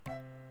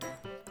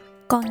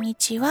こんに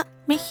ちは、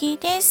メヒ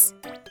です。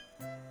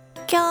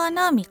今日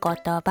の御言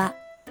葉、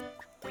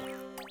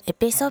エ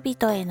ペソ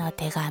人への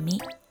手紙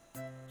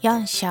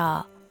4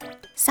章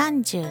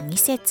32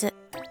節。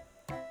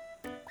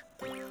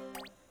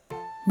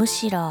む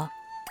しろ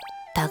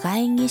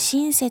互いに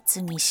親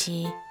切に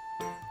し、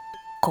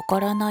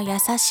心の優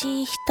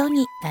しい人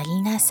にな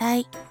りなさ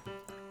い。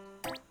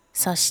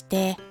そし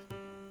て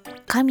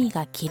神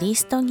がキリ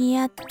ストに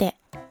あって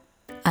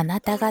あな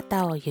た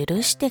方を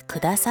許してく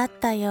ださっ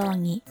たよう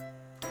に、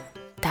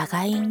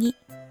互いに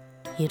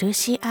許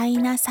し合い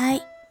なさ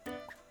い。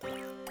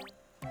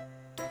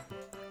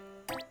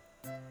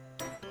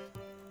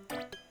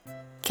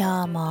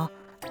今日も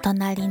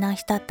隣の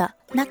人と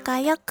仲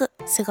良く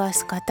過ご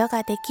すこと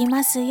ができ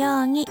ます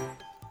ように。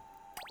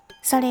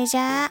それじ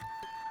ゃあ、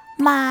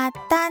ま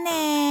たね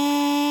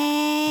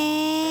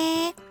ー。